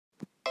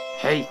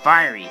Hey,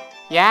 Fiery.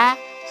 Yeah?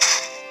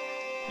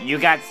 You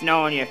got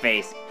snow on your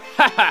face.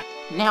 Haha!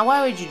 Now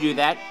why would you do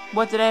that?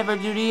 What did I ever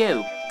do to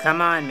you?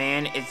 Come on,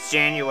 man. It's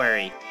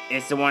January.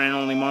 It's the one and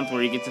only month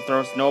where you get to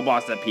throw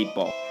snowballs at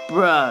people.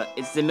 Bruh,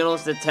 it's the middle of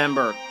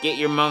September. Get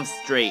your month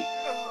straight.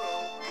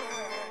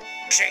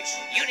 Chase,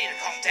 you need to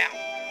calm down.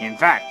 In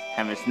fact,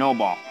 have a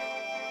snowball.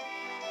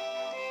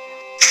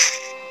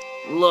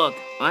 Look,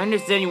 I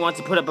understand you want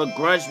to put up a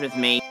grudge with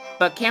me,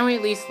 but can't we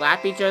at least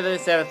slap each other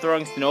instead of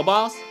throwing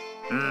snowballs?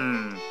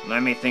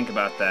 Let me think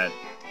about that.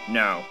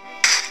 No.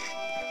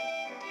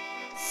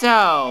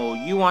 So,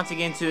 you want to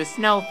get into a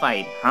snow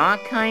fight, huh,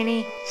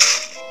 Kiney?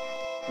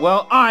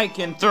 Well, I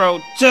can throw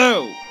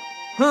too!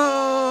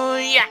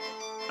 Yeah.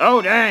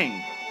 Oh,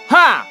 dang!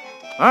 Ha!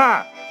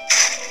 Ah!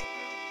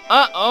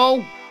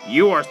 Uh-oh!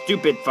 You are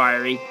stupid,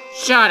 Fiery.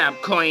 Shut up,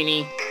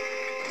 Coiny.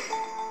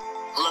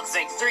 Looks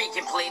like 3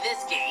 can play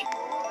this game.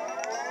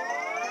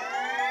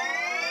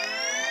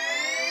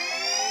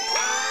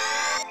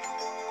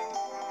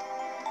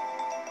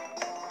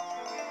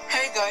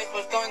 Hey guys,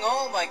 what's going on?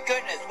 Oh my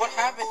goodness, what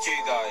happened to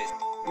you guys?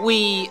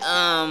 We,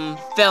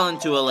 fell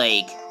into a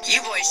lake.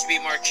 You boys should be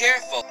more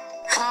careful.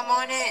 Come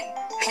on in.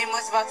 Pim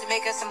was about to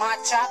make us some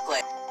hot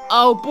chocolate.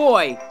 Oh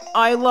boy,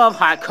 I love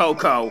hot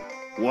cocoa.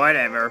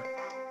 Whatever.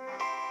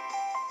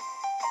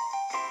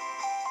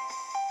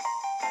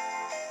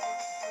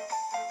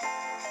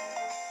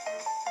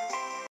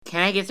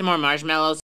 Can I get some more marshmallows?